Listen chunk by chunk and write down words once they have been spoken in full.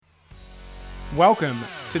Welcome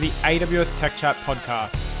to the AWS Tech Chat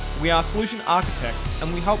podcast. We are solution architects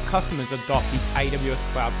and we help customers adopt the AWS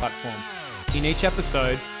cloud platform. In each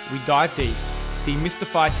episode, we dive deep,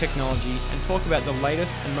 demystify technology, and talk about the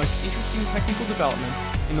latest and most interesting technical developments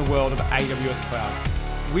in the world of AWS cloud.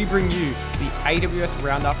 We bring you the AWS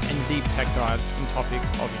Roundup and deep tech dives in topics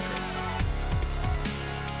of interest.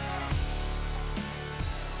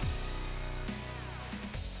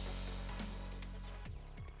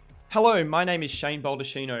 Hello, my name is Shane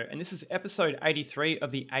Baldacchino, and this is episode 83 of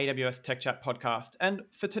the AWS Tech Chat podcast. And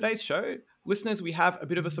for today's show, listeners, we have a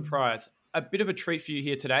bit of a surprise, a bit of a treat for you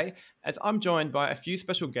here today, as I'm joined by a few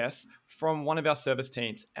special guests from one of our service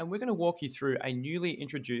teams, and we're going to walk you through a newly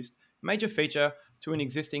introduced major feature to an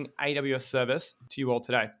existing AWS service to you all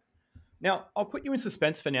today. Now, I'll put you in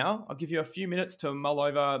suspense for now. I'll give you a few minutes to mull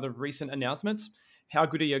over the recent announcements. How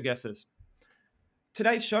good are your guesses?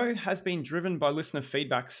 Today's show has been driven by listener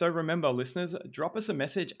feedback, so remember, listeners, drop us a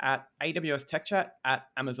message at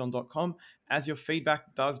awstechchat@amazon.com as your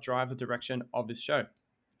feedback does drive the direction of this show.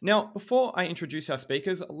 Now, before I introduce our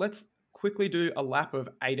speakers, let's quickly do a lap of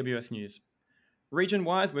AWS news.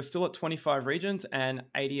 Region-wise, we're still at 25 regions and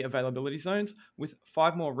 80 availability zones, with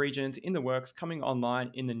 5 more regions in the works coming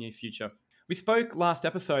online in the near future. We spoke last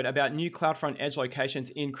episode about new CloudFront Edge locations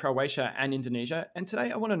in Croatia and Indonesia, and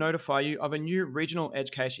today I want to notify you of a new regional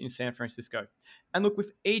edge cache in San Francisco. And look,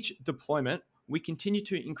 with each deployment, we continue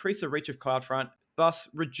to increase the reach of CloudFront, thus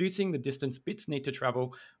reducing the distance bits need to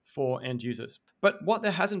travel for end users. But what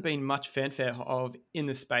there hasn't been much fanfare of in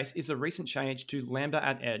this space is a recent change to Lambda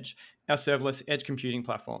at Edge, our serverless edge computing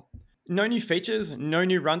platform. No new features, no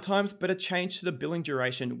new runtimes, but a change to the billing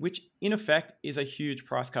duration, which in effect is a huge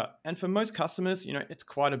price cut. And for most customers, it's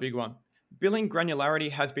quite a big one. Billing granularity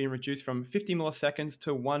has been reduced from 50 milliseconds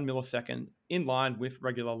to 1 millisecond, in line with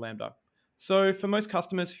regular Lambda. So for most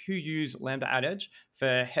customers who use Lambda at Edge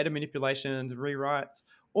for header manipulations, rewrites,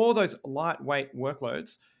 all those lightweight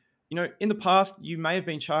workloads, in the past, you may have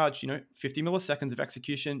been charged, 50 milliseconds of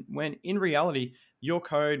execution when in reality, your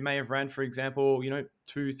code may have ran, for example,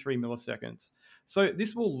 2-3 milliseconds. So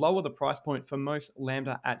this will lower the price point for most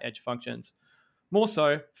Lambda at Edge functions, more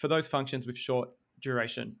so for those functions with short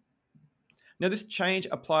duration. Now, this change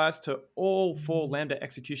applies to all 4 Lambda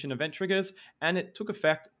execution event triggers, and it took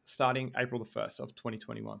effect starting April the 1st of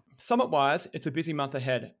 2021. Summit-wise, it's a busy month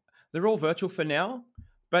ahead. They're all virtual for now,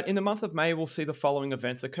 but in the month of May, we'll see the following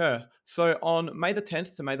events occur. So on May the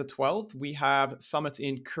 10th to May the 12th, we have summits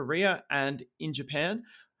in Korea and in Japan.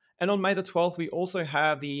 And on May the 12th, we also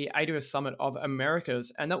have the AWS Summit of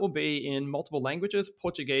Americas, and that will be in multiple languages,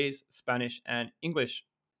 Portuguese, Spanish, and English.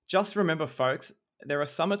 Just remember, folks, there are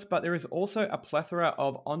summits, but there is also a plethora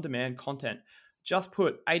of on-demand content. Just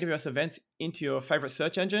put AWS events into your favorite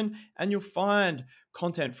search engine and you'll find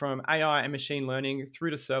content from AI and machine learning through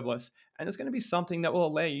to serverless. And there's going to be something that will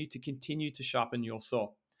allow you to continue to sharpen your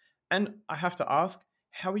saw. And I have to ask,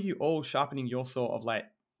 how are you all sharpening your saw of late?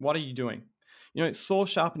 What are you doing? Saw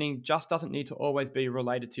sharpening just doesn't need to always be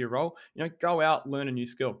related to your role. Go out, learn a new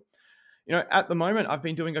skill. At the moment, I've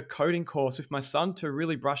been doing a coding course with my son to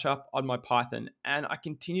really brush up on my Python, and I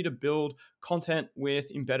continue to build content with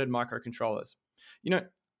embedded microcontrollers.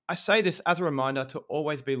 I say this as a reminder to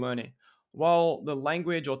always be learning. While the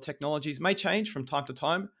language or technologies may change from time to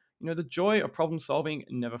time, the joy of problem solving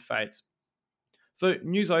never fades. So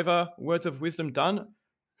news over, words of wisdom done.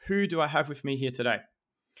 Who do I have with me here today?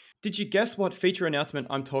 Did you guess what feature announcement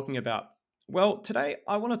I'm talking about? Well, today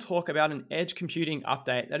I want to talk about an edge computing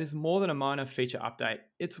update that is more than a minor feature update.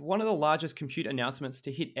 It's one of the largest compute announcements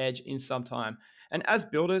to hit edge in some time. And as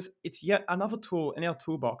builders, it's yet another tool in our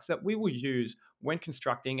toolbox that we will use when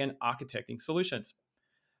constructing and architecting solutions.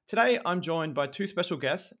 Today, I'm joined by 2 special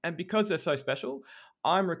guests, and because they're so special,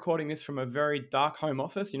 I'm recording this from a very dark home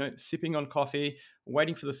office, sipping on coffee,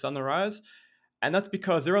 waiting for the sun to rise. And that's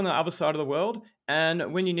because they're on the other side of the world.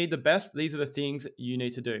 And when you need the best, these are the things you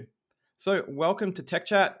need to do. So welcome to Tech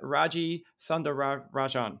Chat, Raji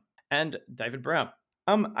Sundarajan and David Brown.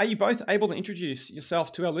 Are you both able to introduce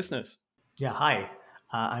yourself to our listeners? Yeah, hi.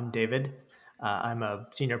 I'm David. I'm a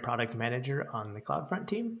senior product manager on the CloudFront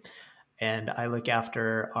team, and I look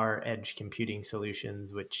after our edge computing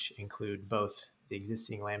solutions, which include both the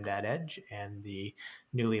existing Lambda at Edge and the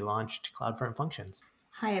newly launched CloudFront functions.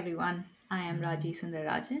 Hi everyone, I am Raji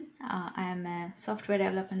Sundarajan. I am a software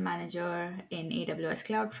development manager in AWS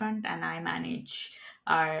CloudFront and I manage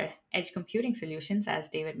our edge computing solutions, as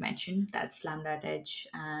David mentioned. That's Lambda at Edge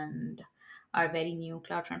and our very new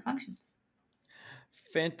CloudFront functions.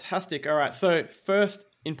 Fantastic. All right. So first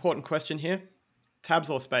important question here, tabs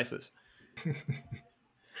or spaces?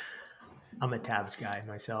 I'm a tabs guy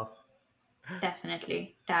myself.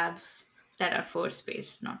 Definitely tabs that are four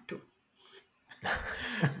space, not two.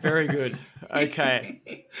 Very good.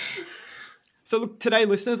 Okay. So look, today,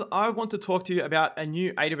 listeners, I want to talk to you about a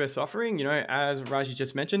new AWS offering, as Raji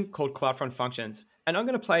just mentioned, called CloudFront Functions. And I'm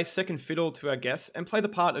going to play second fiddle to our guests and play the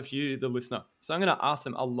part of you, the listener. So I'm going to ask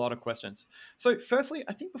them a lot of questions. So firstly,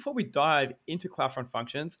 I think before we dive into CloudFront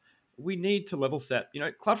Functions, we need to level set.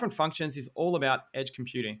 CloudFront Functions is all about edge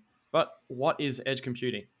computing. But what is edge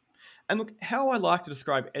computing? And look, how I like to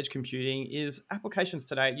describe edge computing is applications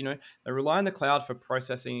today, they rely on the cloud for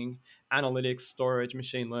processing, analytics, storage,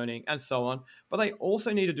 machine learning, and so on. But they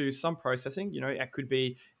also need to do some processing. It could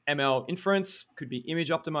be ML inference, could be image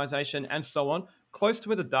optimization, and so on, close to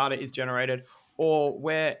where the data is generated or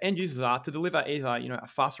where end users are to deliver either, a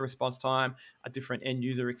faster response time, a different end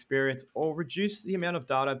user experience, or reduce the amount of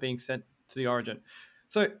data being sent to the origin.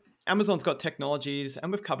 So Amazon's got technologies,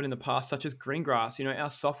 and we've covered in the past, such as Greengrass, our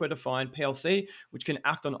software-defined PLC, which can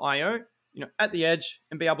act on I/O, at the edge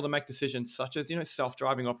and be able to make decisions such as,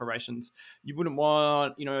 self-driving operations. You wouldn't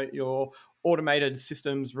want, your automated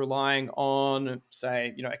systems relying on,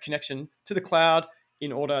 say, a connection to the cloud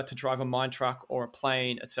in order to drive a mine truck or a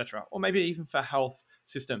plane, etc., or maybe even for health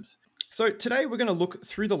systems. So today we're going to look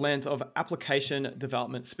through the lens of application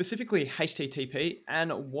development, specifically HTTP,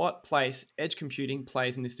 and what place edge computing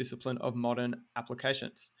plays in this discipline of modern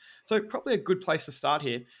applications. So probably a good place to start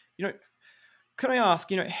here. Can I ask,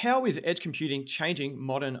 how is edge computing changing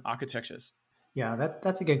modern architectures? Yeah,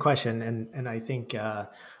 that's a good question, and I think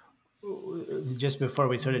just before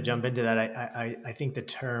we sort of jump into that, I think the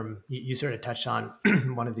term you sort of touched on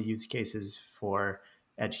one of the use cases for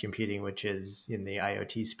edge computing, which is in the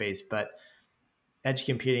IoT space, but edge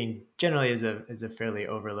computing generally is a fairly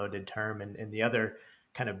overloaded term, and the other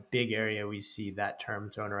kind of big area we see that term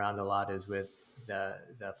thrown around a lot is with the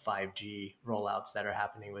 5G rollouts that are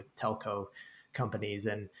happening with telco companies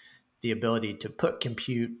and the ability to put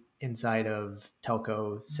compute inside of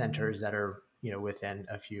telco centers that are within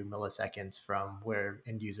a few milliseconds from where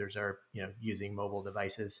end users are using mobile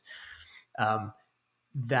devices.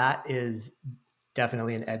 That is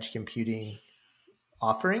definitely an edge computing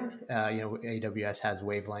offering. AWS has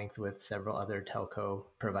Wavelength with several other telco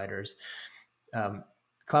providers.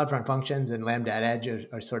 CloudFront Functions and Lambda at Edge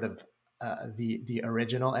are sort of the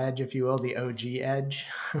original edge, if you will, the OG edge,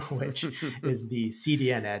 which is the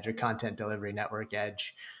CDN edge or Content Delivery Network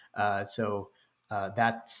edge. That's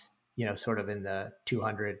sort of in the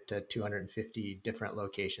 200 to 250 different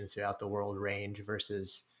locations throughout the world range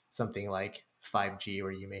versus something like 5G,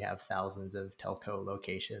 where you may have thousands of telco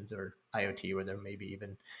locations, or IoT, where there may be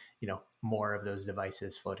even more of those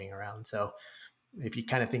devices floating around. So if you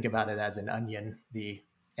kind of think about it as an onion, the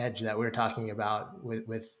edge that we're talking about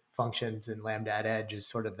with functions and Lambda at Edge is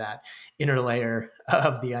sort of that inner layer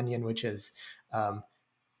of the onion, which is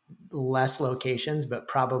less locations, but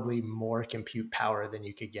probably more compute power than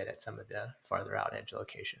you could get at some of the farther out edge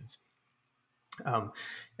locations.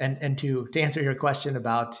 And to answer your question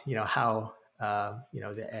about how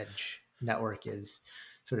the edge network is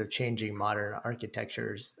sort of changing modern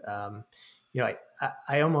architectures,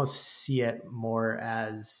 I almost see it more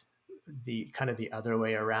as the kind of the other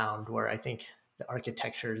way around, where I think the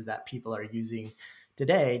architectures that people are using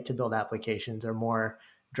today to build applications are more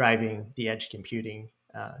driving the edge computing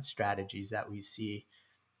strategies that we see.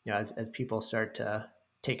 As people start to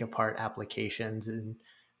take apart applications and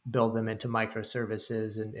build them into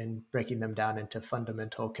microservices and breaking them down into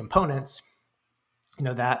fundamental components,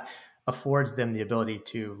 that affords them the ability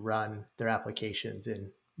to run their applications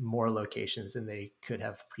in more locations than they could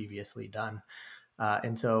have previously done.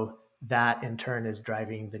 And so that in turn is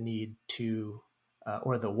driving the need to,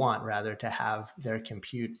 or the want rather, to have their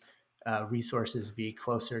compute resources be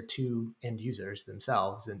closer to end users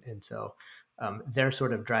themselves. And so they're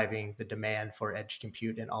sort of driving the demand for edge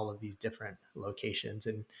compute in all of these different locations.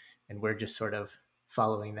 And we're just sort of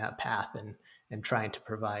following that path and trying to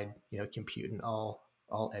provide, compute in all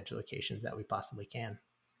edge locations that we possibly can.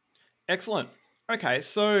 Excellent. Okay,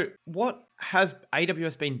 so what has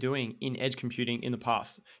AWS been doing in edge computing in the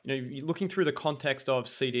past? You're looking through the context of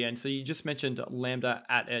CDN. So you just mentioned Lambda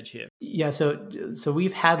at Edge here. Yeah, so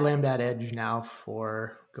we've had Lambda at Edge now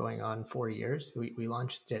for going on 4 years. We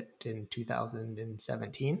launched it in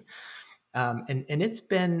 2017. And it's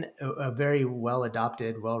been a very well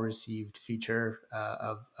adopted, well received feature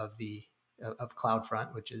of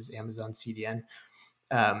CloudFront, which is Amazon CDN.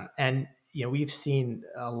 And we've seen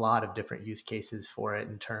a lot of different use cases for it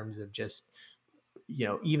in terms of just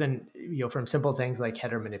even from simple things like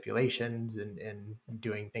header manipulations and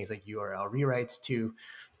doing things like URL rewrites to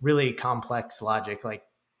really complex logic like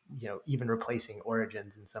even replacing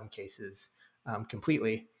origins in some cases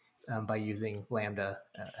completely by using Lambda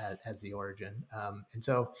as the origin. And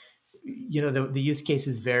so, the use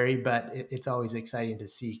cases vary, but it's always exciting to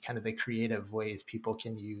see kind of the creative ways people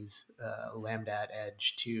can use Lambda at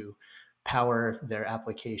Edge to power their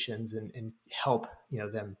applications and help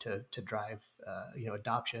them to drive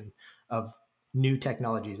adoption of new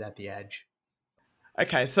technologies at the edge.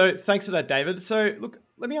 Okay, so thanks for that, David. So look,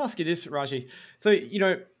 let me ask you this, Raji. So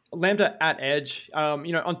Lambda at Edge,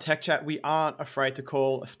 on Tech Chat, we aren't afraid to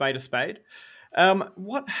call a spade a spade.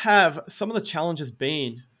 What have some of the challenges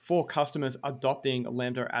been for customers adopting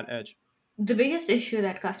Lambda at Edge? The biggest issue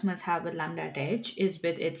that customers have with Lambda at Edge is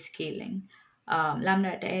with its scaling.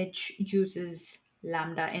 Lambda at Edge uses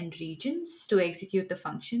Lambda in regions to execute the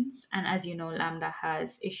functions. And as you know, Lambda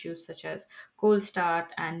has issues such as cold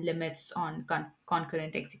start and limits on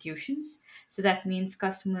concurrent executions. So that means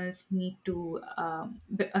customers need to,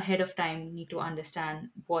 ahead of time, need to understand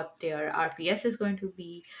what their RPS is going to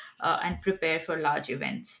be and prepare for large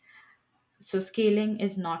events. So scaling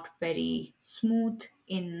is not very smooth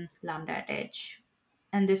in Lambda at Edge.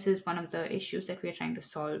 And this is one of the issues that we're trying to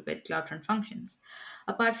solve with CloudFront functions.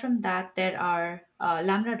 Apart from that, there are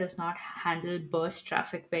Lambda does not handle burst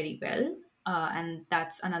traffic very well, and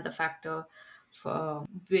that's another factor for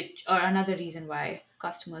which, or another reason why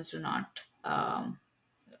customers do not,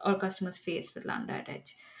 or customers face with Lambda at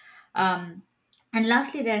Edge. Um, and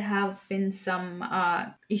lastly, there have been some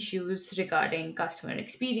issues regarding customer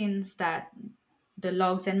experience, that the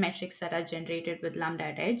logs and metrics that are generated with Lambda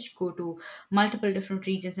at Edge go to multiple different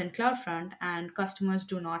regions in CloudFront, and customers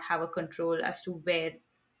do not have a control as to where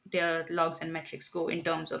their logs and metrics go in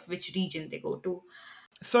terms of which region they go to.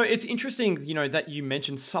 So it's interesting, that you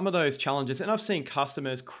mentioned some of those challenges, and I've seen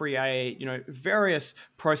customers create, various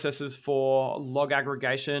processes for log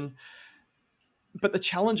aggregation. But the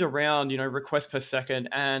challenge around, requests per second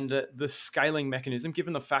and the scaling mechanism,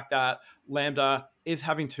 given the fact that Lambda is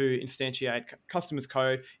having to instantiate customers'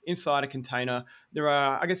 code inside a container, there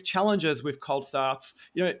are, I guess, challenges with cold starts,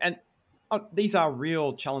 and these are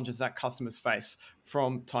real challenges that customers face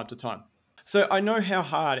from time to time. So I know how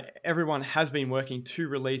hard everyone has been working to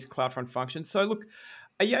release CloudFront functions. So look,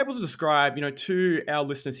 are you able to describe, to our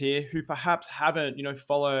listeners here who perhaps haven't,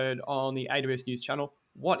 followed on the AWS News channel,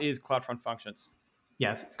 what is CloudFront functions?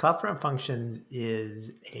 Yes, CloudFront Functions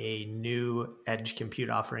is a new edge compute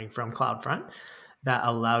offering from CloudFront that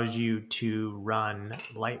allows you to run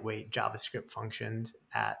lightweight JavaScript functions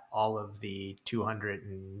at all of the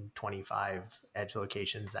 225 edge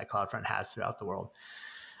locations that CloudFront has throughout the world.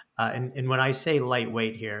 And when I say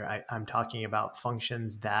lightweight here, I'm talking about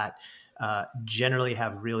functions that generally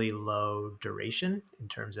have really low duration in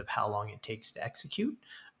terms of how long it takes to execute.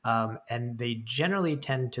 And they generally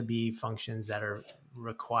tend to be functions that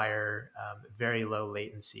require very low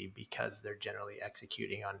latency because they're generally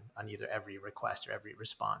executing on either every request or every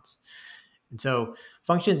response. And so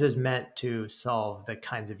functions is meant to solve the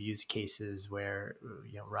kinds of use cases where,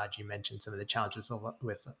 Raji mentioned some of the challenges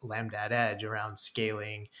with Lambda at Edge around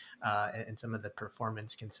scaling and some of the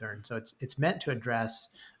performance concerns. So it's meant to address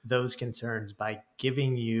those concerns by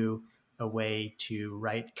giving you a way to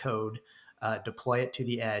write code, deploy it to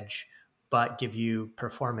the edge, but give you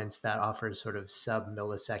performance that offers sort of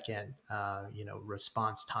sub-millisecond,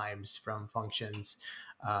 response times from functions.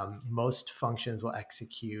 Most functions will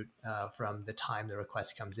execute from the time the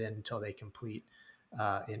request comes in until they complete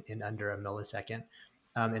in under a millisecond.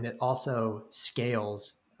 And it also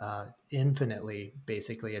scales infinitely,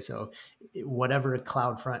 basically. So whatever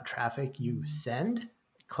CloudFront traffic you send,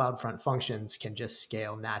 CloudFront functions can just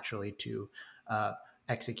scale naturally to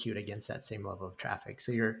execute against that same level of traffic.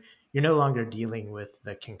 So you're no longer dealing with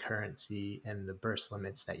the concurrency and the burst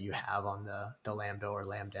limits that you have on the Lambda or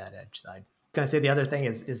Lambda at Edge side. Going to say the other thing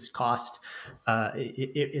is cost.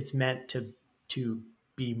 It's meant to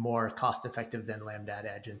be more cost effective than Lambda at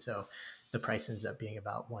Edge, and so the price ends up being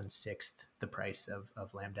about 1/6 the price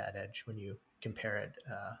of Lambda at Edge when you compare it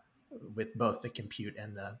with both the compute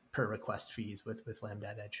and the per request fees with Lambda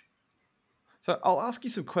at Edge. So I'll ask you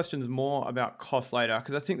some questions more about cost later,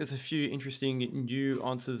 because I think there's a few interesting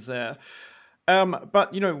nuances there.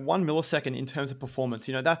 But 1 millisecond in terms of performance,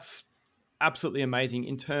 that's absolutely amazing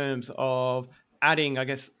in terms of adding, I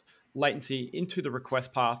guess, latency into the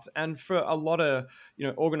request path. And for a lot of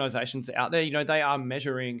organizations out there, they are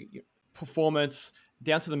measuring performance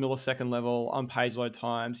down to the millisecond level on page load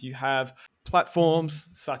times. You have platforms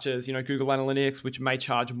such as Google Analytics, which may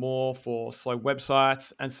charge more for slow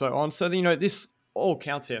websites and so on. So this all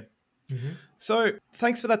counts here. Mm-hmm. So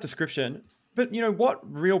thanks for that description. But what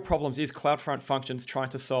real problems is CloudFront Functions trying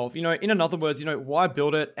to solve? In other words, why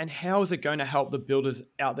build it, and how is it going to help the builders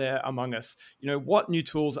out there among us? What new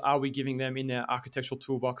tools are we giving them in their architectural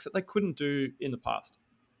toolbox that they couldn't do in the past?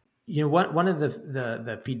 One of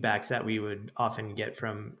the feedbacks that we would often get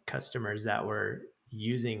from customers that were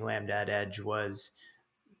using Lambda at Edge was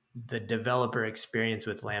the developer experience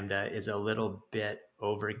with Lambda is a little bit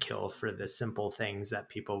overkill for the simple things that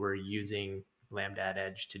people were using Lambda at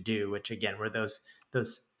Edge to do, which again were those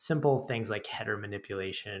simple things like header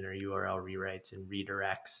manipulation or URL rewrites and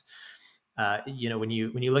redirects. When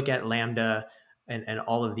you look at Lambda and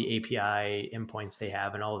all of the API endpoints they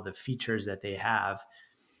have and all of the features that they have,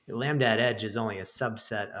 Lambda at Edge is only a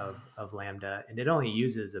subset of Lambda, and it only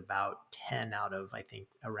uses about 10 out of, I think,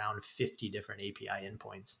 around 50 different API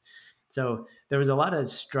endpoints. So there was a lot of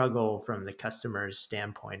struggle from the customer's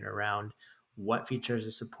standpoint around what features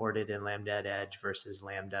are supported in Lambda at Edge versus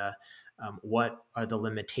Lambda. What are the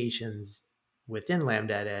limitations within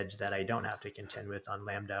Lambda at Edge that I don't have to contend with on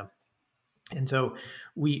Lambda? And so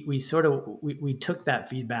we took that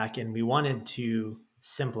feedback and we wanted to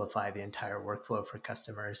simplify the entire workflow for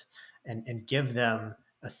customers and give them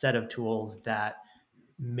a set of tools that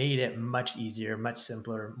made it much easier, much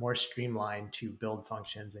simpler, more streamlined to build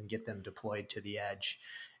functions and get them deployed to the edge.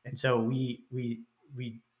 And so we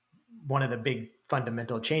one of the big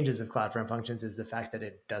fundamental changes of CloudFront Functions is the fact that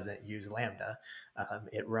it doesn't use Lambda.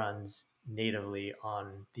 It runs natively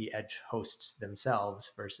on the edge hosts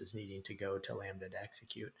themselves versus needing to go to Lambda to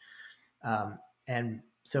execute. And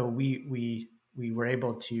so we were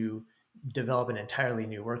able to develop an entirely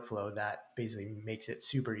new workflow that basically makes it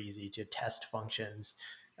super easy to test functions.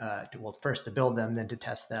 First to build them, then to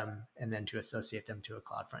test them, and then to associate them to a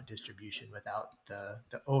CloudFront distribution without the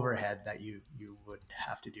overhead that you would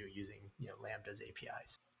have to do using Lambda's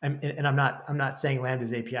APIs. And I'm not saying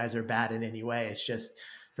Lambda's APIs are bad in any way. It's just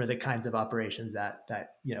for the kinds of operations that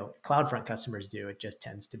CloudFront customers do, it just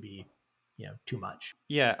tends to be too much.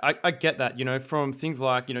 Yeah, I get that, from things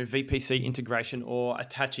like, VPC integration or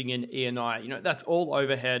attaching an ENI, that's all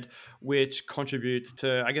overhead, which contributes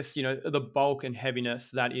to, I guess, the bulk and heaviness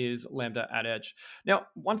that is Lambda at Edge. Now,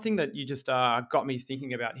 one thing that you just got me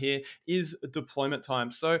thinking about here is deployment time.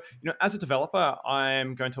 So, as a developer,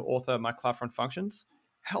 I'm going to author my CloudFront functions.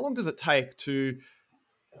 How long does it take to,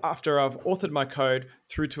 after I've authored my code,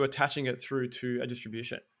 through to attaching it through to a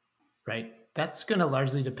distribution? Right. That's going to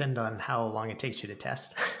largely depend on how long it takes you to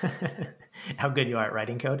test, how good you are at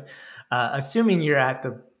writing code. Assuming you're at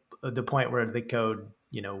the point where the code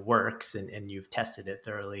works and you've tested it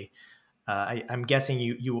thoroughly, I'm guessing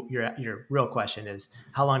your real question is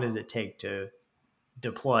how long does it take to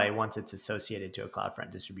deploy once it's associated to a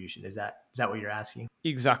CloudFront distribution? Is that what you're asking?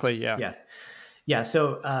 Exactly. Yeah. Yeah.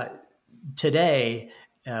 So today,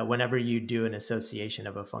 whenever you do an association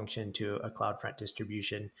of a function to a CloudFront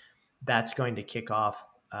distribution, that's going to kick off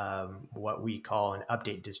what we call an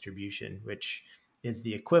update distribution, which is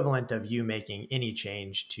the equivalent of you making any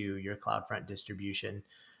change to your CloudFront distribution,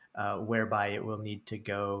 whereby it will need to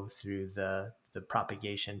go through the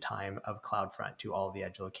propagation time of CloudFront to all the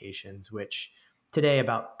edge locations, which today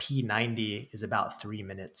about P90 is about 3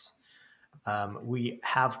 minutes. We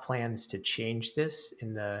have plans to change this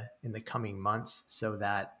in the coming months so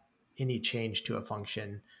that any change to a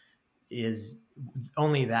function is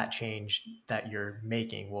only that change that you're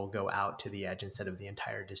making will go out to the edge instead of the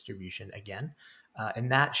entire distribution again.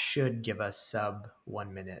 And that should give us sub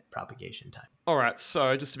 1 minute propagation time. All right.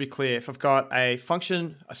 So just to be clear, if I've got a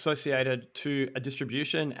function associated to a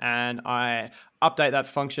distribution and I update that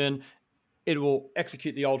function, it will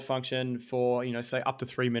execute the old function for, say up to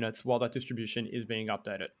 3 minutes while that distribution is being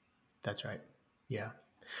updated. That's right. Yeah.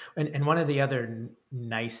 And one of the other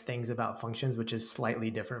nice things about functions, which is slightly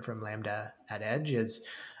different from Lambda at Edge, is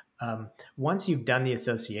once you've done the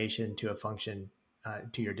association to a function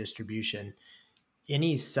to your distribution,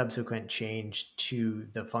 any subsequent change to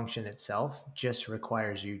the function itself just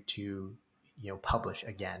requires you to publish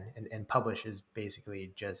again. And publish is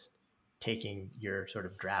basically just taking your sort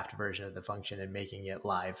of draft version of the function and making it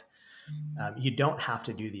live. You don't have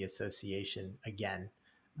to do the association again.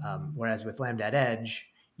 Whereas with Lambda at Edge,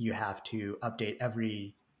 you have to update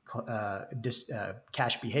every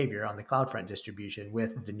cache behavior on the CloudFront distribution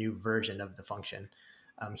with the new version of the function.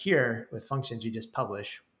 Here, with functions, you just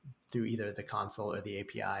publish through either the console or the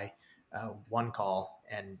API, one call,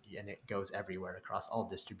 and it goes everywhere across all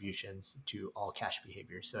distributions to all cache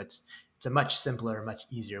behaviors. So it's a much simpler, much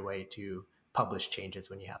easier way to publish changes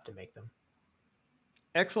when you have to make them.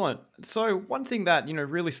 Excellent. So one thing that,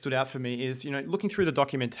 really stood out for me is, looking through the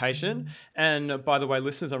documentation, and by the way,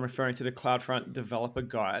 listeners, I'm referring to the CloudFront Developer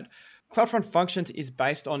Guide. CloudFront Functions is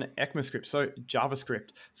based on ECMAScript, so JavaScript.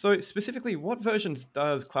 So specifically, what versions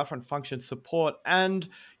does CloudFront Functions support, and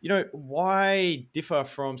why differ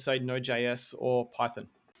from say Node.js or Python?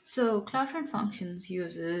 So CloudFront Functions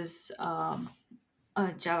uses a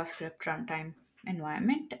JavaScript runtime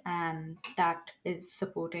environment, and that is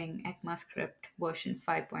supporting ECMAScript version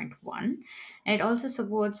 5.1. And it also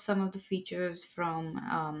supports some of the features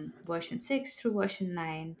from version 6 through version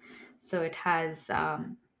 9. So it has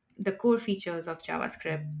the core features of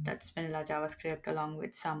JavaScript, that's vanilla JavaScript, along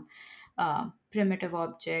with some primitive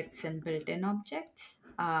objects and built-in objects,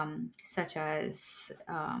 such as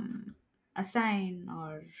assign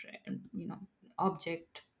or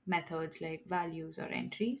object methods like values or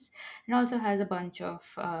entries. It also has a bunch of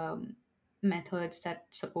methods that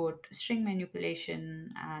support string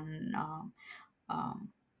manipulation and um,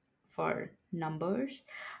 for numbers.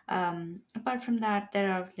 Apart from that,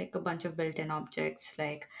 there are like a bunch of built-in objects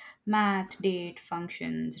like math, date,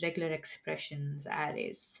 functions, regular expressions,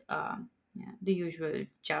 arrays, yeah, the usual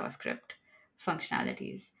JavaScript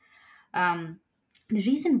functionalities. Um, the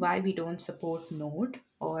reason why we don't support Node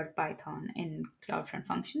or Python in CloudFront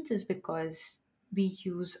Functions is because we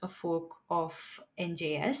use a fork of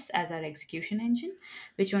NJS as our execution engine,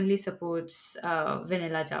 which only supports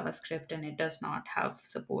vanilla JavaScript, and it does not have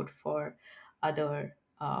support for other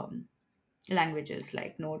languages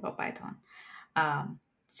like Node or Python.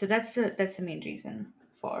 So that's the main reason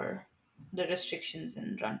for the restrictions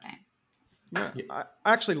in runtime. I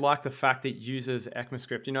actually like the fact that it uses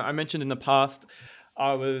ECMAScript. I mentioned in the past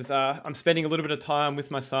I'm spending a little bit of time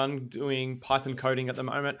with my son doing Python coding at the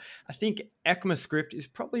moment. I think ECMAScript is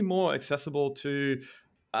probably more accessible to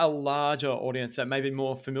a larger audience that may be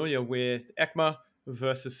more familiar with ECMA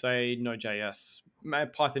versus say Node.js.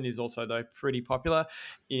 Python is also though pretty popular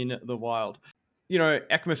in the wild.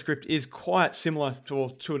 ECMAScript is quite similar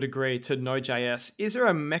to a degree to Node.js. Is there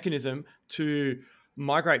a mechanism to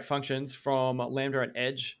migrate functions from Lambda at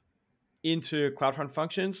Edge into CloudFront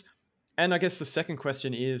Functions? And I guess the second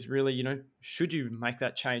question is really, should you make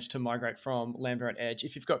that change to migrate from Lambda at Edge?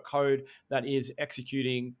 If you've got code that is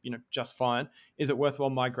executing, just fine, is it worthwhile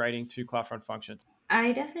migrating to CloudFront Functions?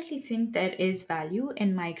 I definitely think there is value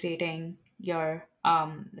in migrating your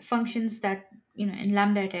functions that, in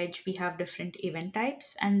Lambda at Edge, we have different event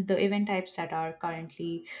types, and the event types that are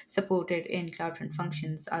currently supported in CloudFront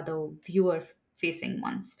Functions are the viewer facing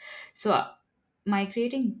ones. So,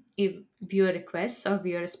 migrating viewer requests or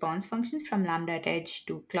viewer response functions from Lambda at Edge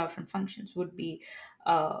to CloudFront Functions would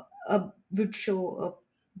show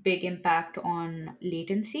a big impact on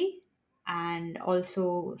latency and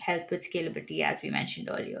also help with scalability, as we mentioned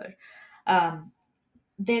earlier. Um,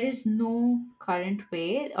 there is no current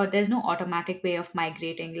way, or there's no automatic way of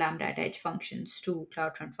migrating Lambda at Edge functions to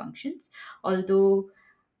CloudFront functions. Although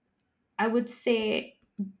I would say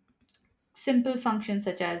simple functions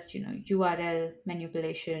such as URL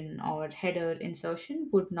manipulation or header insertion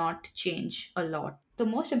would not change a lot. The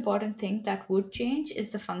most important thing that would change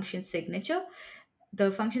is the function signature.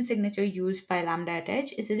 The function signature used by Lambda at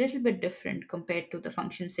Edge is a little bit different compared to the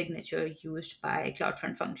function signature used by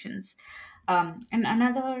CloudFront functions. And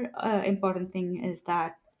another important thing is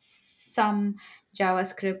that some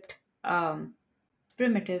JavaScript um,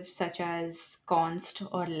 primitives such as const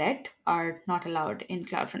or let are not allowed in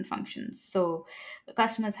CloudFront functions. So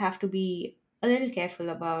customers have to be a little careful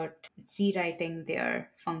about rewriting their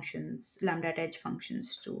functions, Lambda at Edge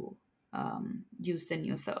functions, to use the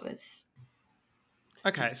new service.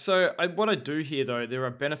 Okay, so what I do here though, there are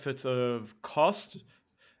benefits of cost,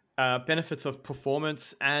 benefits of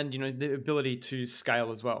performance, and the ability to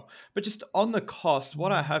scale as well. But just on the cost,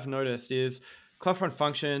 what I have noticed is CloudFront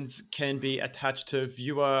Functions can be attached to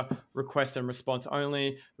viewer request and response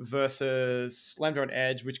only versus Lambda at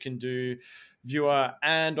Edge, which can do viewer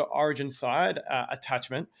and origin side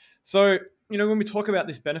attachment. So when we talk about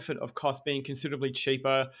this benefit of cost being considerably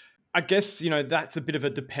cheaper, I guess that's a bit of a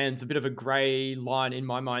depends, a bit of a grey line in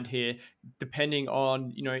my mind here, depending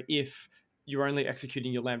on if you're only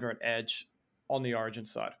executing your Lambda at Edge on the origin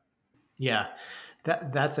side. Yeah,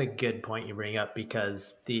 that's a good point you bring up,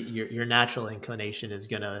 because your natural inclination is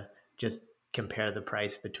gonna just compare the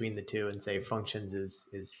price between the two and say functions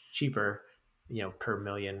is cheaper, per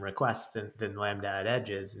million requests than Lambda at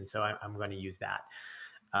Edge is, and so I'm going to use that.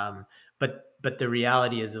 But the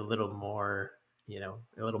reality is a little more,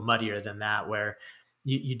 a little muddier than that, where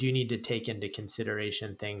you do need to take into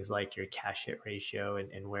consideration things like your cache hit ratio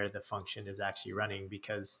and where the function is actually running,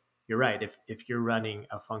 because you're right. If you're running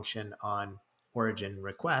a function on origin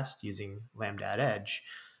request using Lambda at Edge,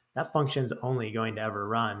 that function's only going to ever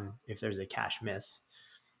run if there's a cache miss.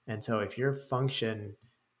 And so if your function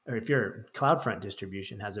or if your CloudFront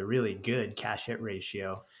distribution has a really good cache hit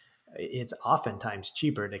ratio, it's oftentimes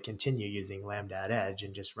cheaper to continue using Lambda at Edge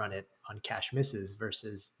and just run it on cache misses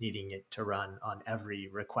versus needing it to run on every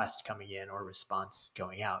request coming in or response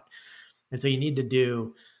going out. And so you need to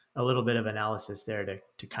do a little bit of analysis there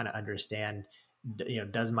to kind of understand,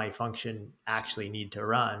 does my function actually need to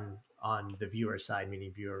run on the viewer side,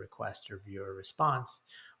 meaning viewer request or viewer response,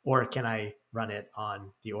 or can I run it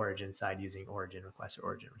on the origin side using origin request or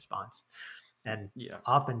origin response? And Yeah.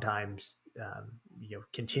 oftentimes,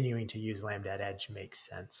 continuing to use Lambda at Edge makes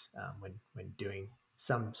sense when doing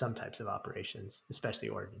some types of operations, especially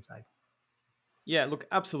origin side. Yeah, look,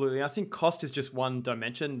 absolutely. I think cost is just one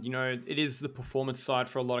dimension. It is the performance side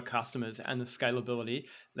for a lot of customers and the scalability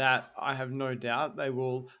that I have no doubt they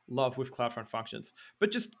will love with CloudFront Functions. But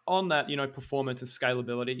just on that, performance and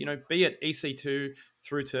scalability, be it EC2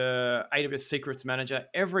 through to AWS Secrets Manager,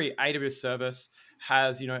 every AWS service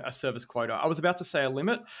has, a service quota. I was about to say a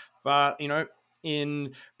limit, but,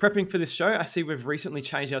 in prepping for this show, I see we've recently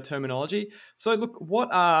changed our terminology. So, look, what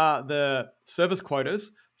are the service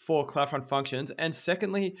quotas for CloudFront Functions? And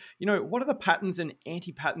secondly, what are the patterns and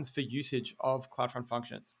anti-patterns for usage of CloudFront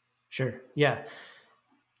Functions? Sure. Yeah.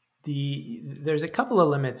 There's a couple of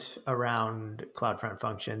limits around CloudFront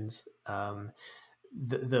Functions.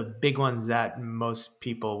 The big ones that most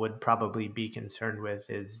people would probably be concerned with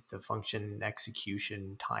is the function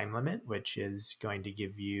execution time limit, which is going to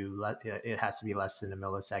give you, it has to be less than a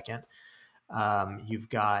millisecond. You've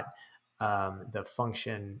got the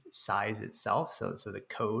function size itself. So the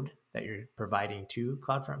code that you're providing to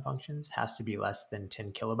CloudFront Functions has to be less than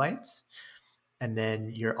 10 kilobytes. And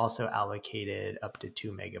then you're also allocated up to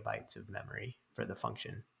 2 megabytes of memory for the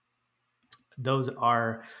function. Those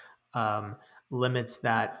are limits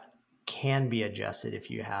that can be adjusted if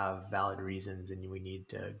you have valid reasons and we need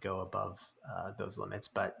to go above those limits,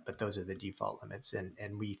 but those are the default limits.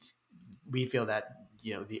 And we feel that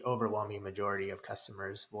the overwhelming majority of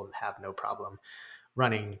customers will have no problem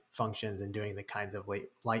running functions and doing the kinds of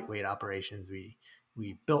lightweight operations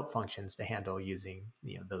we built functions to handle using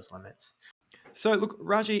those limits. So look,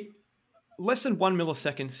 Raji, less than 1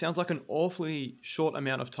 millisecond sounds like an awfully short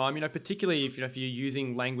amount of time, particularly if you're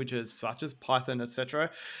using languages such as Python, etc.,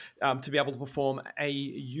 to be able to perform a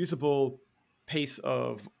usable piece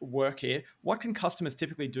of work here. What can customers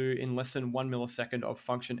typically do in less than 1 millisecond of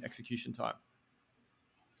function execution time?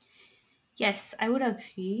 Yes, I would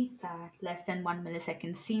agree that less than 1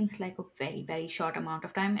 millisecond seems like a very, very short amount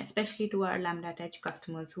of time, especially to our Lambda Edge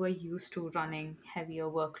customers who are used to running heavier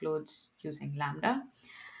workloads using Lambda.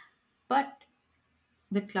 But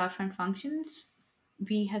with CloudFront Functions,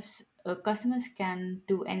 we have customers can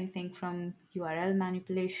do anything from URL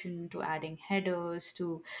manipulation to adding headers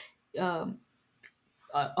to um,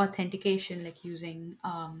 authentication, like using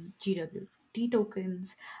GWT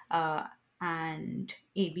tokens and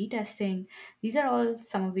A/B testing. These are all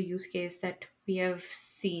some of the use cases that we have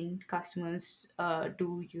seen customers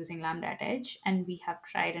do using Lambda at Edge, and we have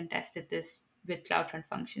tried and tested this with CloudFront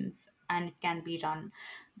Functions, and it can be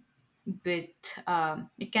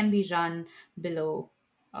run below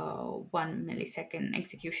 1 millisecond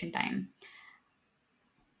execution time.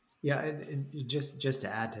 Yeah, and just to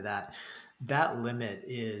add to that, that limit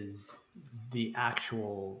is the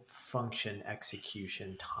actual function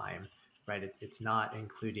execution time, right? It's not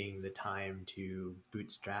including the time to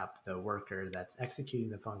bootstrap the worker that's executing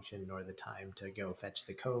the function, nor the time to go fetch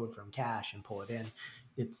the code from cache and pull it in.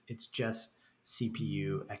 It's just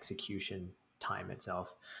CPU execution time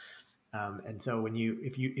itself. And so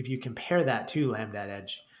if you compare that to Lambda at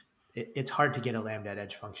Edge, it's hard to get a Lambda at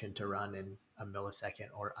Edge function to run in a millisecond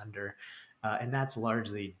or under, and that's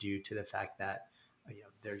largely due to the fact that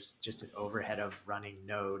there's just an overhead of running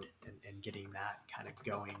Node and getting that kind of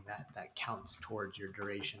going that counts towards your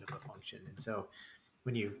duration of a function. And so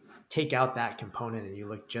when you take out that component and you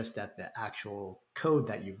look just at the actual code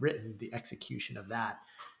that you've written, the execution of that,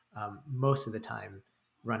 most of the time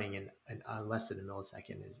running in less than a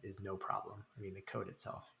millisecond is no problem. I mean, the code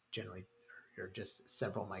itself generally are just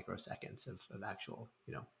several microseconds of actual,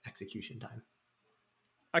 execution time.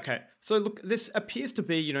 Okay, so look, this appears to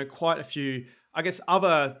be, quite a few, I guess,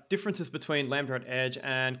 other differences between Lambda at Edge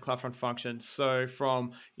and CloudFront Functions. So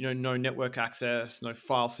from, no network access, no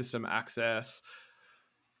file system access,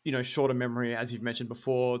 shorter memory, as you've mentioned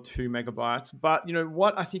before, 2 megabytes. But,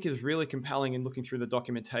 what I think is really compelling in looking through the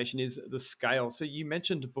documentation is the scale. So you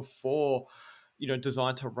mentioned before,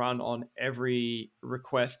 designed to run on every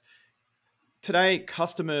request. Today,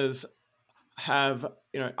 customers have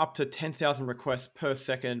up to 10,000 requests per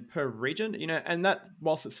second per region, and that,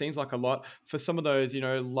 whilst it seems like a lot for some of those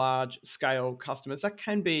large scale customers, that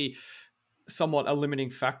can be somewhat a limiting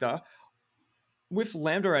factor. With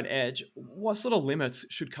Lambda at Edge, what sort of limits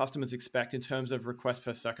should customers expect in terms of requests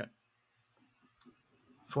per second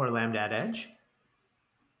For Lambda at Edge?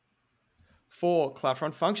 for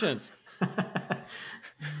CloudFront Functions?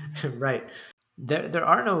 Right. There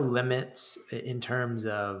are no limits in terms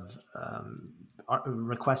of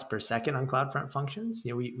requests per second on CloudFront Functions.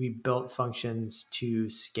 We built functions to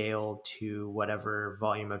scale to whatever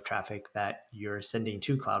volume of traffic that you're sending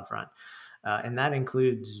to CloudFront. And that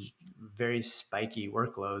includes very spiky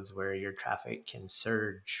workloads where your traffic can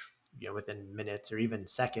surge within minutes or even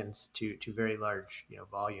seconds to very large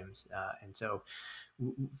volumes. And so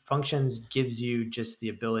functions gives you just the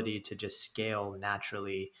ability to just scale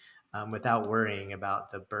naturally without worrying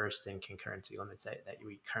about the burst and concurrency limits that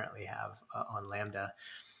we currently have on Lambda.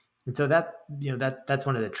 And so that's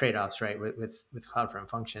one of the trade-offs, right? With CloudFront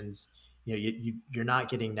Functions, you're not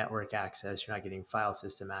getting network access, you're not getting file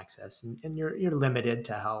system access, and you're limited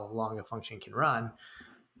to how long a function can run.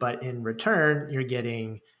 But in return, you're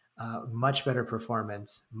getting much better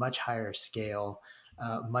performance, much higher scale,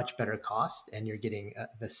 much better cost, and you're getting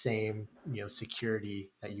the same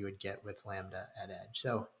security that you would get with Lambda at Edge.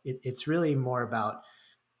 So it's really more about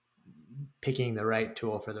picking the right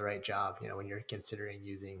tool for the right job. When you're considering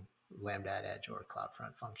using Lambda at Edge or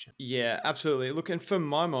CloudFront Function. Yeah, absolutely. Look, and from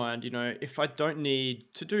my mind, if I don't need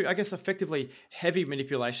to do, I guess, effectively heavy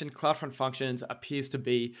manipulation, CloudFront Functions appears to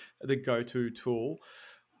be the go-to tool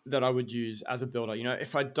that I would use as a builder.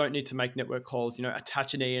 If I don't need to make network calls,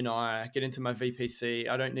 attach an ENI, get into my VPC,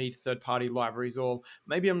 I don't need third-party libraries, or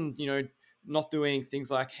maybe I'm, not doing things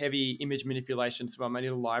like heavy image manipulation, so I may need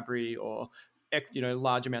a library or,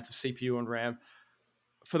 large amounts of CPU and RAM.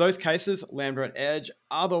 For those cases, Lambda at Edge.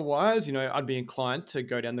 Otherwise, I'd be inclined to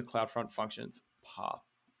go down the CloudFront Functions path.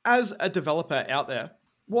 As a developer out there,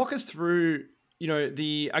 walk us through,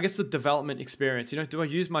 the development experience. Do I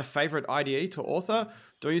use my favorite IDE to author?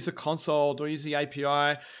 Do I use a console? Do I use the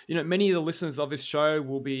API? Many of the listeners of this show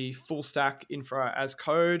will be full stack infra as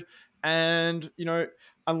code. And,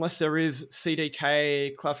 unless there is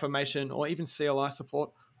CDK, CloudFormation, or even CLI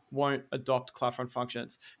support, won't adopt CloudFront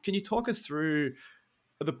Functions. Can you talk us through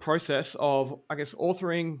the process of, I guess,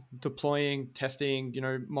 authoring, deploying, testing,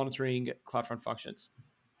 monitoring CloudFront Functions?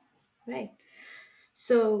 Right.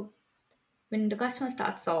 So when the customer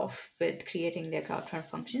starts off with creating their CloudFront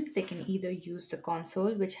functions, they can either use the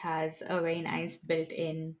console, which has a very nice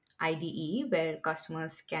built-in IDE where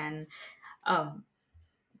customers can um,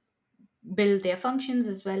 build their functions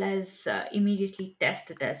as well as immediately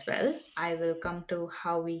test it as well. I will come to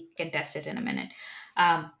how we can test it in a minute.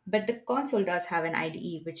 But the console does have an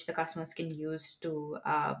IDE which the customers can use to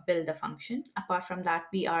build the function. Apart from that,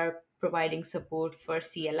 we are providing support for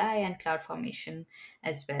CLI and CloudFormation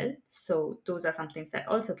as well. So those are some things that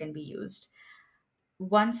also can be used.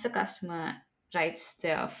 Once the customer writes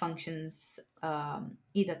their functions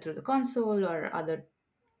either through the console or other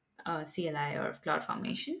CLI or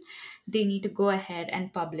CloudFormation, they need to go ahead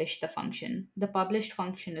and publish the function. The published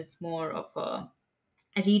function is more of a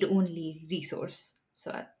read-only resource.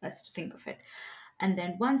 So let's think of it. And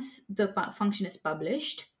then once the function is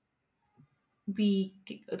published, the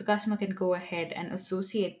customer can go ahead and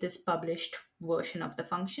associate this published version of the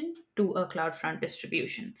function to a CloudFront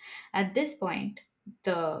distribution. At this point,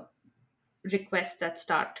 the requests that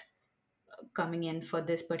start coming in for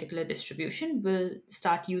this particular distribution will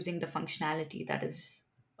start using the functionality that is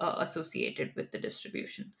associated with the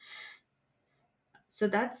distribution. So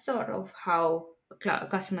that's sort of how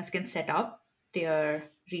customers can set up their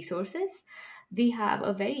resources. We have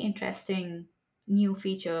a very interesting new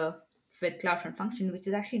feature with CloudFront Function, which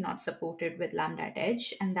is actually not supported with Lambda at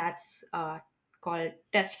Edge, and that's called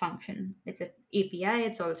test function. It's an API.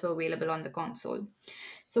 It's also available on the console.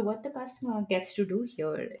 So what the customer gets to do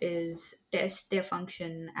here is test their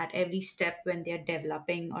function at every step when they're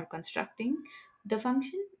developing or constructing the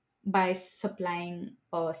function by supplying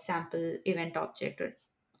a sample event object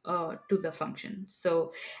to the function.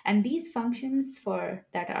 So, and these functions for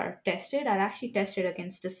that are tested are actually tested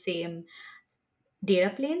against the same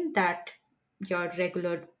data plane that your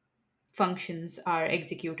regular functions are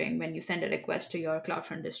executing when you send a request to your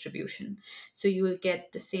CloudFront distribution. So you will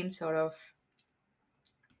get the same sort of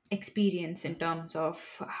experience in terms of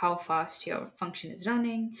how fast your function is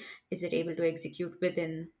running. Is it able to execute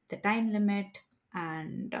within the time limit?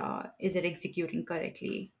 And is it executing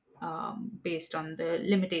correctly based on the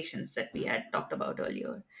limitations that we had talked about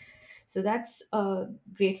earlier? So that's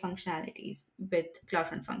great functionalities with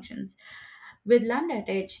CloudFront functions. With Lambda at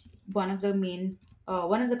Edge, one of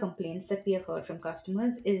the complaints that we have heard from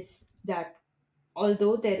customers is that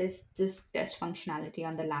although there is this test functionality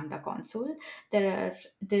on the Lambda console, there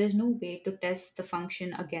is no way to test the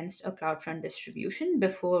function against a CloudFront distribution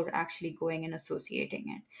before actually going and associating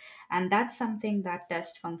it. And that's something that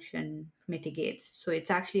test function mitigates. So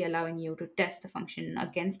it's actually allowing you to test the function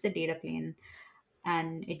against the data plane,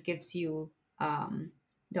 and it gives you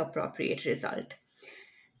the appropriate result.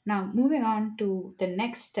 Now, moving on to the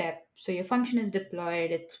next step. So, your function is deployed,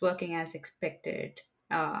 it's working as expected.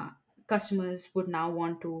 Uh, Customers would now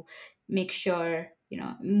want to make sure,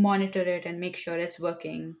 monitor it and make sure it's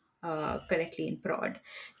working correctly in prod.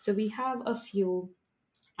 So, we have a few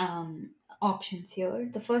options here.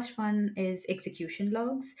 The first one is execution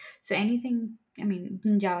logs. So anything, I mean,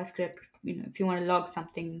 in JavaScript, if you want to log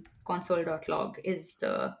something, console.log is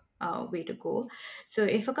the way to go. So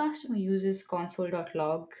if a customer uses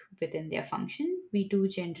console.log within their function, we do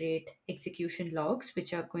generate execution logs,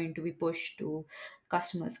 which are going to be pushed to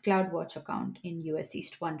customers' CloudWatch account in US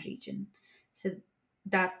East 1 region. So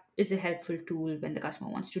that is a helpful tool when the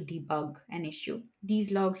customer wants to debug an issue.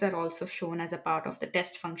 These logs are also shown as a part of the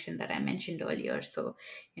test function that I mentioned earlier. So,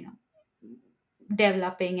 you know,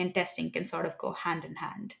 developing and testing can sort of go hand in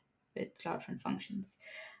hand with CloudFront functions.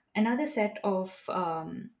 Another set of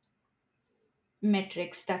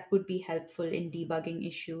metrics that would be helpful in debugging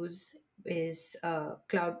issues is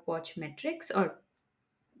CloudWatch metrics or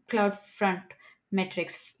CloudFront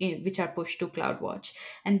metrics which are pushed to CloudWatch.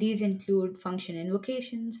 And these include function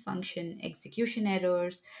invocations, function execution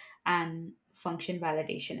errors, and function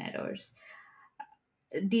validation errors.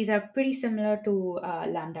 These are pretty similar to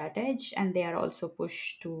Lambda at Edge, and they are also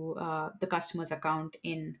pushed to the customer's account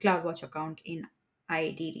in CloudWatch account in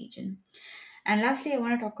IAD region. And lastly, I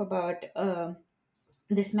want to talk about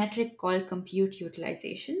this metric called compute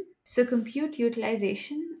utilization. So, compute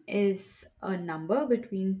utilization is a number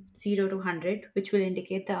between 0 to 100, which will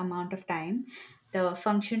indicate the amount of time the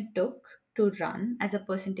function took to run as a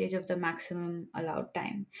percentage of the maximum allowed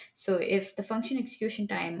time. So, if the function execution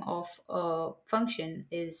time of a function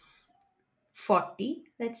is 40,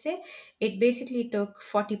 let's say, it basically took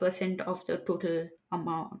 40% of the total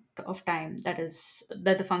amount of time that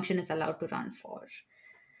the function is allowed to run for.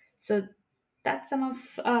 So that's some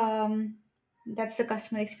of that's the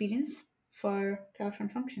customer experience for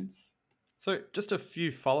CloudFront functions. So, just a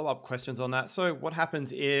few follow up questions on that. So, what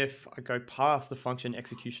happens if I go past the function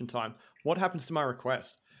execution time? What happens to my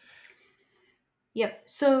request? Yep.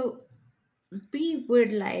 So we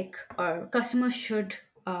would like our customers should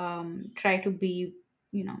try to be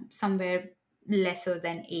somewhere lesser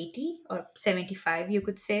than 80 or 75, you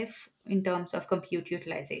could say, in terms of compute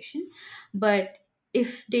utilization. But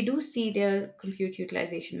if they do see their compute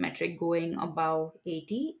utilization metric going above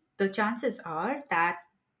 80, the chances are that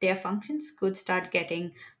their functions could start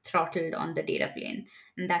getting throttled on the data plane,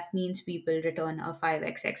 and that means we will return a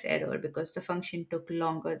 5xx error because the function took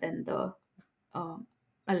longer than the um,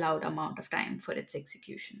 allowed amount of time for its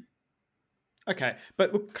execution. Okay,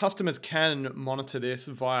 but look, customers can monitor this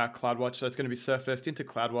via CloudWatch, so it's going to be surfaced into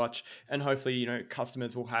CloudWatch, and hopefully,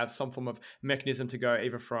 customers will have some form of mechanism to go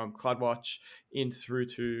either from CloudWatch in through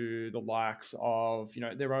to the likes of,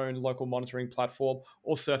 their own local monitoring platform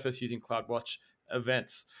or surface using CloudWatch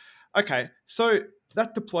events. Okay, so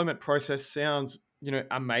that deployment process sounds,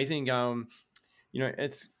 amazing.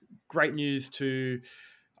 It's great news to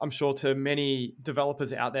I'm sure to many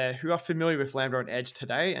developers out there who are familiar with Lambda and Edge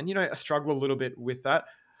today and, struggle a little bit with that.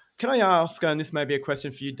 Can I ask, and this may be a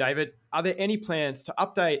question for you, David, are there any plans to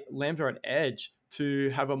update Lambda and Edge to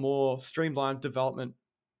have a more streamlined development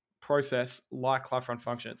process like CloudFront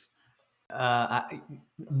Functions?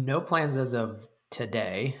 No plans as of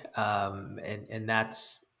today, and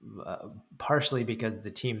that's partially because the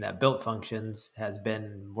team that built Functions has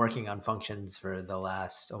been working on Functions for the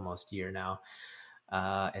last almost year now,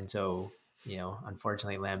 and so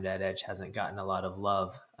unfortunately, Lambda at Edge hasn't gotten a lot of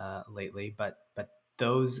love lately. But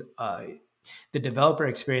those the developer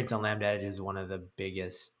experience on Lambda Edge is one of the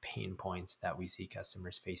biggest pain points that we see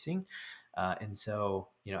customers facing, and so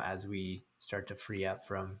as we start to free up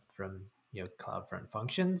from CloudFront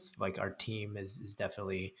functions, like our team is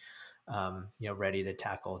definitely ready to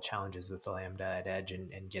tackle challenges with the Lambda at Edge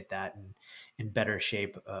and get that in better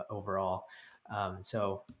shape overall.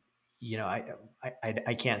 So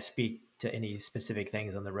I can't speak to any specific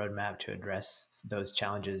things on the roadmap to address those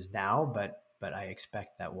challenges now, but I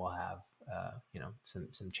expect that we'll have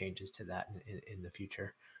some changes to that in the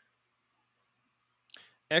future.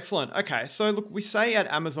 Excellent. Okay. So, look, we say at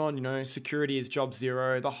Amazon, security is job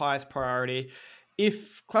zero, the highest priority.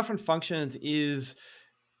 If CloudFront Functions is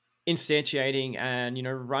instantiating and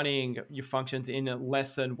running your functions in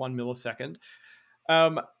less than 1 millisecond.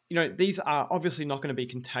 Um, these are obviously not going to be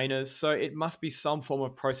containers, so it must be some form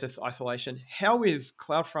of process isolation. How is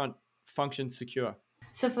CloudFront Functions secure?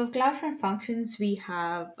 So for CloudFront functions, we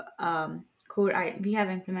have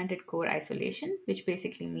implemented core isolation, which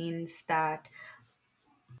basically means that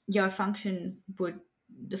your function would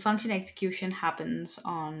the function execution happens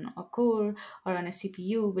on a core or on a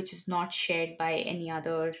CPU, which is not shared by any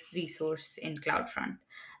other resource in CloudFront.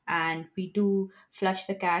 And we do flush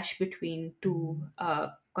the cache between two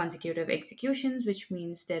consecutive executions, which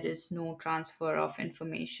means there is no transfer of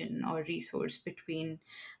information or resource between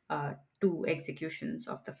two executions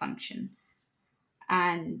of the function.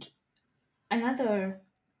 And another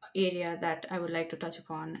area that I would like to touch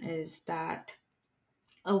upon is that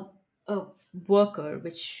a, a worker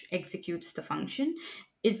which executes the function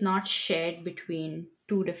is not shared between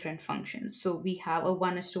two different functions. So we have a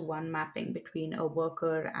one is to one mapping between a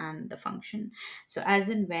worker and the function. So as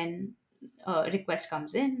and when a request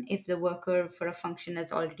comes in, if the worker for a function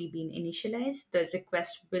has already been initialized, the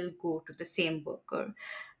request will go to the same worker.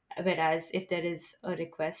 Whereas if there is a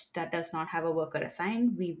request that does not have a worker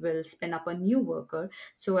assigned, we will spin up a new worker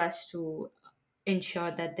so as to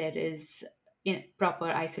ensure that there is proper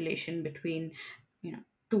isolation between you know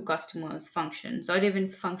two customers functions or even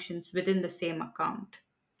functions within the same account.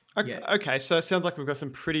 Okay, Yeah. okay, so it sounds like we've got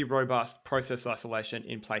some pretty robust process isolation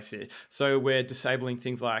in place here. So we're disabling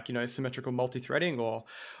things like, symmetrical multi-threading, or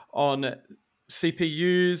on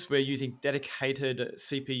CPUs, we're using dedicated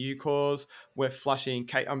CPU cores. We're flushing,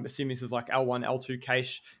 I'm assuming this is like L1, L2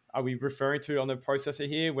 cache. Are we referring to on the processor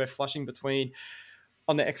here? We're flushing between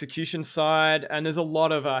on the execution side, and there's a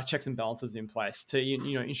lot of checks and balances in place to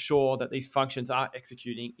ensure that these functions are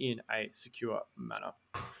executing in a secure manner.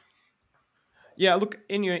 Yeah, look,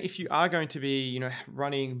 if you are going to be,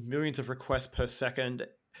 running millions of requests per second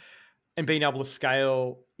and being able to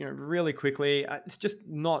scale, really quickly, it's just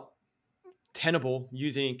not tenable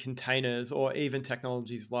using containers or even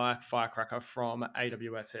technologies like Firecracker from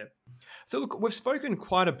AWS here. So look, we've spoken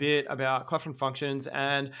quite a bit about CloudFront functions,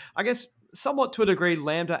 and I guess somewhat to a degree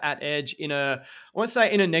Lambda at Edge in a, I won't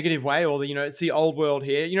say in a negative way, or it's the old world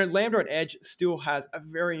here. Lambda at Edge still has a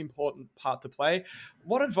very important part to play.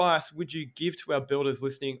 What advice would you give to our builders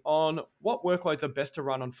listening on what workloads are best to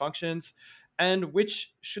run on functions, and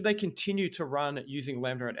which should they continue to run using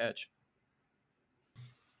Lambda at Edge?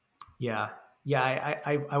 Yeah. Yeah.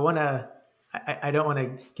 I want to. I don't want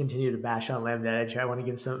to continue to bash on Lambda at Edge. I want to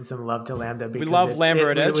give some love to Lambda We because love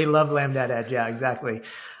Lambda at we Edge. love Lambda at Edge. Yeah, exactly.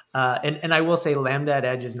 And I will say Lambda at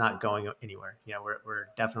Edge is not going anywhere. We're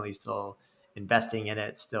definitely still investing in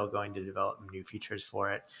it, still going to develop new features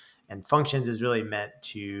for it. And functions is really meant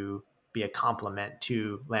to be a complement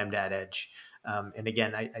to Lambda at Edge. And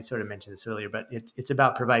again, I sort of mentioned this earlier, but it's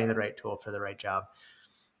about providing the right tool for the right job.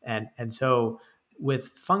 And so with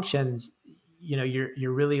functions,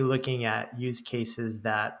 you're really looking at use cases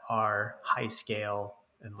that are high scale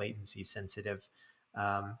and latency sensitive.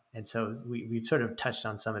 And so we've sort of touched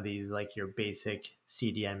on some of these, like your basic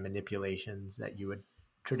CDN manipulations that you would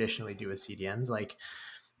traditionally do with CDNs, like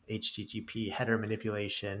HTTP header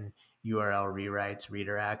manipulation, URL rewrites,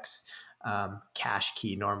 redirects, cache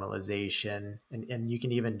key normalization, and you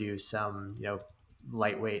can even do some,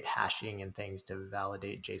 lightweight hashing and things to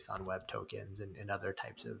validate JSON web tokens and other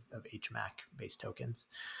types of HMAC based tokens.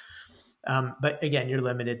 But again, you're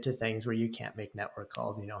limited to things where you can't make network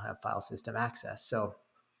calls and you don't have file system access. So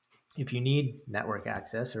if you need network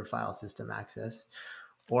access or file system access,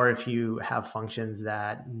 or if you have functions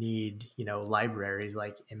that need, libraries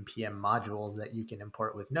like npm modules that you can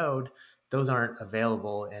import with Node, those aren't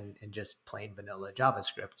available in just plain vanilla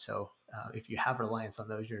JavaScript. So if you have reliance on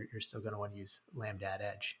those, you're still going to want to use Lambda at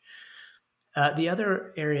Edge. The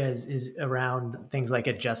other area is around things like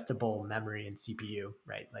adjustable memory and CPU,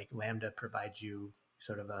 right? Like Lambda provides you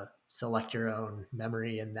sort of a select your own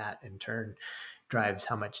memory, and that in turn drives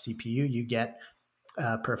how much CPU you get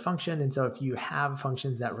per function. And so if you have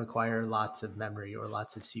functions that require lots of memory or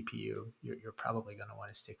lots of CPU, you're probably going to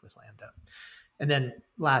want to stick with Lambda. And then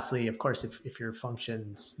lastly, of course, if your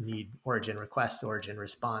functions need origin request, origin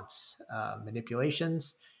response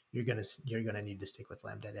manipulations, you're gonna need to stick with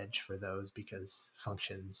Lambda at Edge for those, because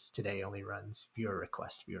functions today only runs viewer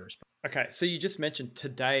request, viewer response. Okay, so you just mentioned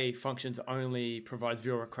today functions only provides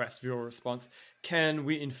viewer request, viewer response. Can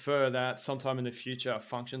we infer that sometime in the future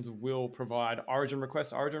functions will provide origin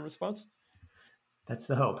request, origin response? That's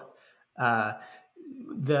the hope.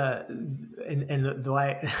 The and the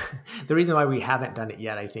why the reason why we haven't done it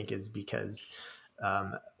yet, I think, is because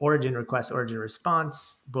origin request, origin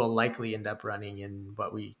response will likely end up running in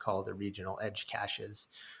what we call the regional edge caches,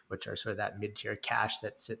 which are sort of that mid-tier cache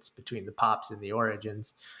that sits between the POPs and the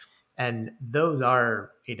origins. And those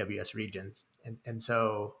are AWS regions. And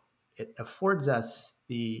so it affords us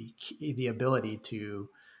the ability to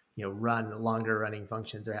run longer running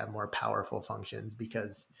functions or have more powerful functions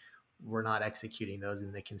because we're not executing those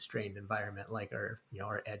in the constrained environment like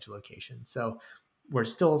our edge location. So we're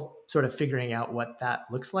still sort of figuring out what that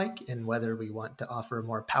looks like and whether we want to offer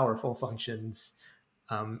more powerful functions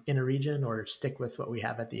in a region or stick with what we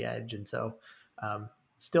have at the edge. And so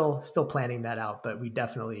still planning that out, but we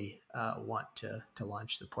definitely want to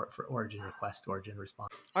launch support for origin request, origin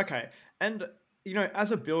response. Okay. And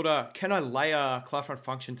as a builder, can I layer CloudFront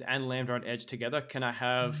functions and Lambda at edge together? Can I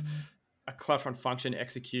have a CloudFront function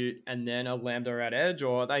execute and then a Lambda at edge,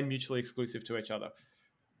 or are they mutually exclusive to each other?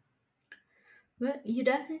 Well, you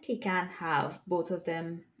definitely can have both of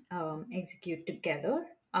them execute together,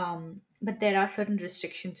 but there are certain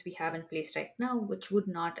restrictions we have in place right now which would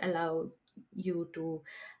not allow you to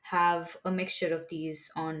have a mixture of these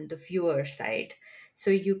on the viewer side. So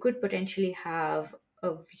you could potentially have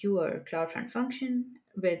a viewer CloudFront function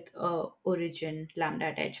with a origin Lambda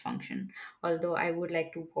at Edge function. Although I would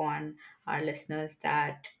like to warn our listeners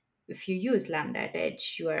that if you use Lambda at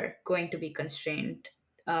Edge, you are going to be constrained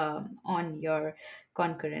on your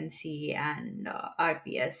concurrency and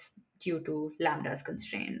RPS due to Lambda's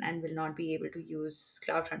constraint, and will not be able to use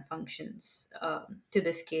CloudFront functions to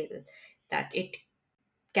the scale that it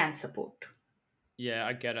can support. Yeah,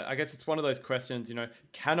 I get it. I guess it's one of those questions,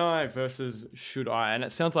 can I versus should I? And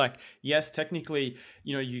it sounds like, yes, technically,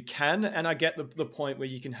 you can. And I get the point where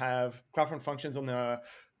you can have CloudFront functions on the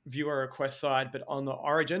viewer request side, but on the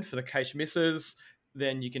origin for the cache misses,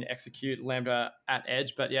 then you can execute Lambda at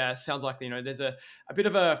edge. But yeah, it sounds like, there's a bit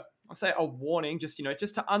of I'll say a warning, just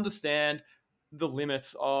to understand the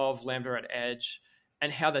limits of Lambda at edge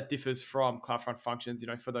and how that differs from CloudFront functions,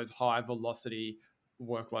 for those high velocity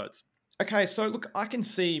workloads. Okay, so look, I can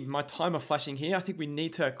see my timer flashing here. I think we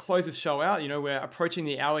need to close this show out. We're approaching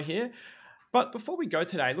the hour here. But before we go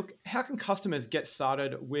today, look, how can customers get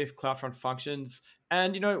started with CloudFront functions?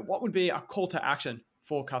 And, what would be a call to action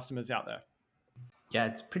for customers out there? Yeah,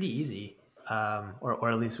 it's pretty easy. Or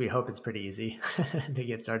at least we hope it's pretty easy to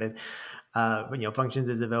get started. Functions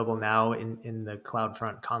is available now in the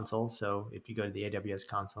CloudFront console. So if you go to the AWS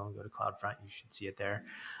console and go to CloudFront, you should see it there.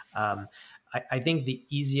 I think the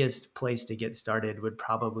easiest place to get started would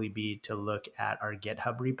probably be to look at our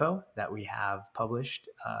GitHub repo that we have published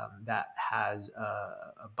that has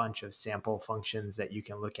a bunch of sample functions that you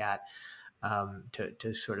can look at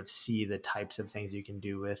to sort of see the types of things you can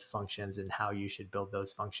do with functions and how you should build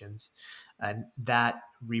those functions. And that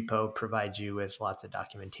repo provides you with lots of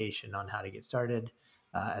documentation on how to get started,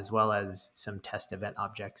 as well as some test event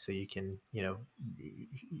objects. So you can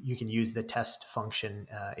use the test function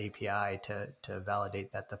API to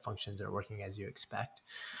validate that the functions are working as you expect.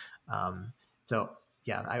 So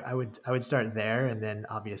yeah, I would start there, and then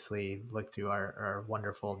obviously look through our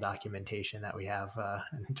wonderful documentation that we have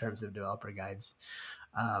in terms of developer guides.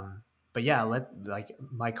 But yeah,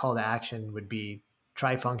 my call to action would be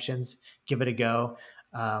try functions, give it a go.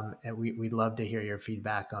 And we'd love to hear your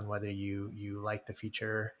feedback on whether you like the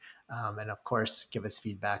feature, and of course, give us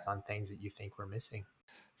feedback on things that you think we're missing.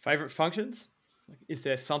 Favorite functions? Is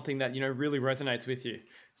there something that really resonates with you?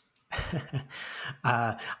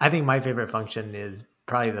 I think my favorite function is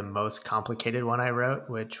probably the most complicated one I wrote,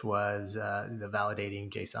 which was the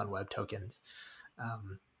validating JSON web tokens.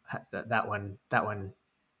 That one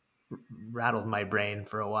rattled my brain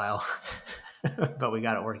for a while, but we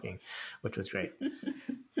got it working, which was great.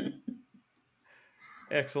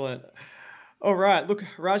 Excellent. All right. Look,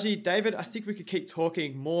 Raji, David, I think we could keep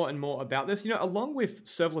talking more and more about this. Along with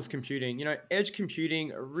serverless computing, edge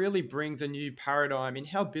computing really brings a new paradigm in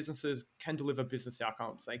how businesses can deliver business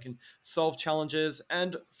outcomes. They can solve challenges.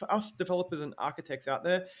 And for us developers and architects out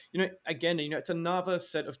there, again, it's another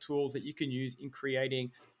set of tools that you can use in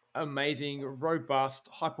creating amazing, robust,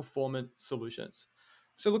 high performance solutions.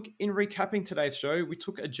 So, look, in recapping today's show, we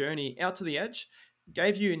took a journey out to the edge,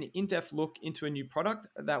 gave you an in-depth look into a new product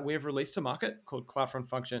that we've released to market called CloudFront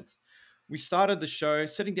Functions. We started the show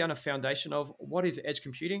setting down a foundation of what is edge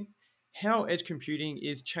computing, how edge computing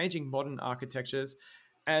is changing modern architectures,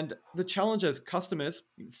 and the challenges customers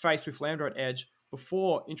face with Lambda at Edge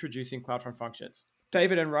before introducing CloudFront Functions.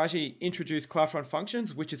 David and Raji introduced CloudFront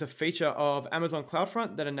Functions, which is a feature of Amazon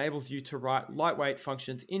CloudFront that enables you to write lightweight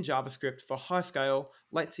functions in JavaScript for high-scale,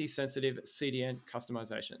 latency-sensitive CDN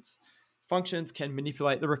customizations. functions can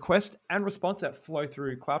manipulate the request and response that flow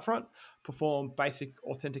through CloudFront, perform basic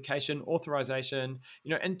authentication, authorization,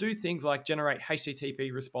 and do things like generate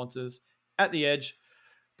HTTP responses at the edge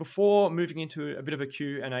before moving into a bit of a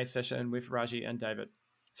Q&A session with Raji and David.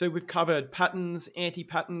 So we've covered patterns,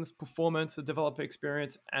 anti-patterns, performance, the developer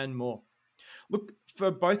experience, and more. Look, for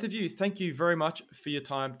both of you, thank you very much for your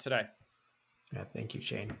time today. Yeah, thank you,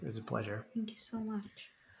 Shane. It was a pleasure. Thank you so much.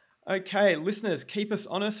 Okay, listeners, keep us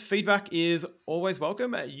honest. Feedback is always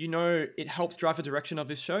welcome. It helps drive the direction of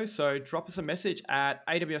this show. So drop us a message at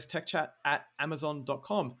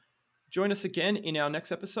awstechchat@amazon.com. Join us again in our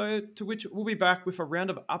next episode, to which we'll be back with a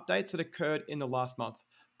round of updates that occurred in the last month.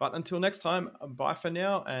 But until next time, bye for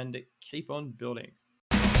now and keep on building.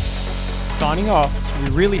 Signing off,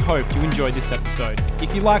 we really hope you enjoyed this episode.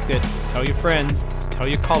 If you liked it, tell your friends, tell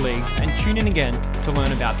your colleagues, and tune in again to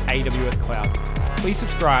learn about AWS Cloud. Please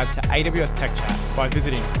subscribe to AWS Tech Chat by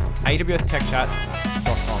visiting awstechchat.com.